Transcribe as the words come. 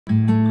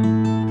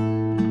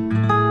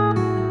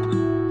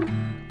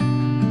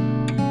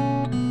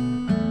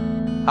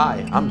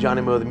Hi, I'm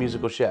Johnny Moe, the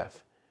musical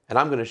chef, and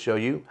I'm going to show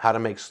you how to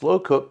make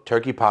slow-cooked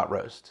turkey pot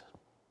roast.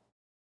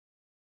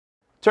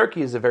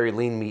 Turkey is a very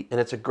lean meat, and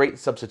it's a great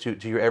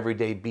substitute to your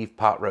everyday beef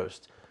pot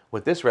roast.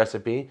 With this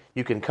recipe,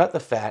 you can cut the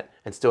fat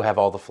and still have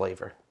all the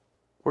flavor.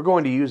 We're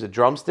going to use a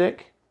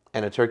drumstick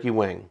and a turkey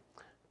wing.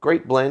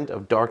 Great blend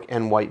of dark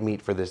and white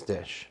meat for this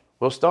dish.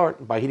 We'll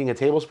start by heating a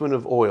tablespoon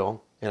of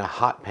oil in a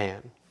hot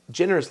pan.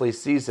 Generously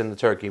season the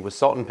turkey with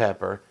salt and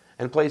pepper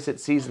and place it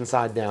seasoned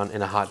side down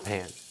in a hot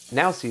pan.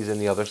 Now season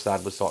the other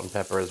side with salt and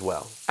pepper as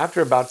well.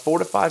 After about 4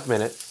 to 5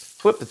 minutes,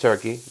 flip the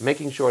turkey,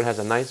 making sure it has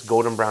a nice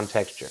golden brown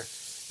texture.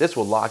 This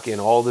will lock in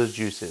all those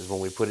juices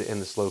when we put it in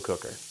the slow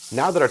cooker.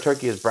 Now that our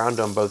turkey is browned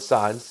on both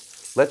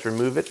sides, let's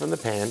remove it from the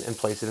pan and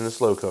place it in the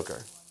slow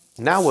cooker.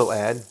 Now we'll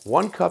add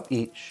 1 cup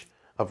each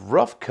of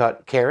rough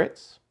cut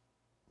carrots,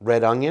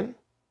 red onion,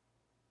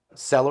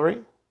 celery,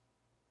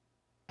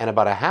 and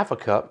about a half a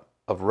cup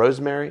of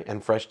rosemary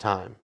and fresh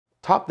thyme.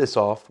 Top this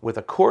off with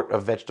a quart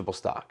of vegetable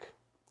stock,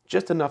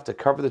 just enough to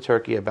cover the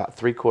turkey about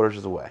 3/4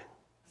 of the way.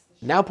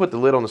 Now put the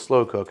lid on the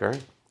slow cooker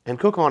and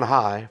cook on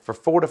high for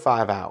 4 to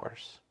 5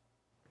 hours.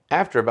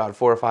 After about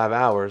 4 or 5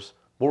 hours,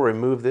 we'll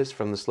remove this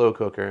from the slow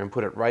cooker and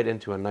put it right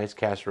into a nice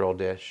casserole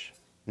dish.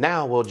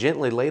 Now we'll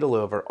gently ladle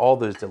over all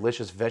those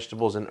delicious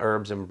vegetables and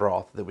herbs and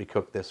broth that we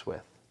cooked this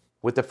with.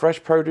 With the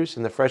fresh produce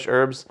and the fresh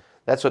herbs,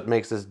 that's what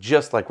makes this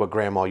just like what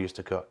Grandma used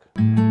to cook.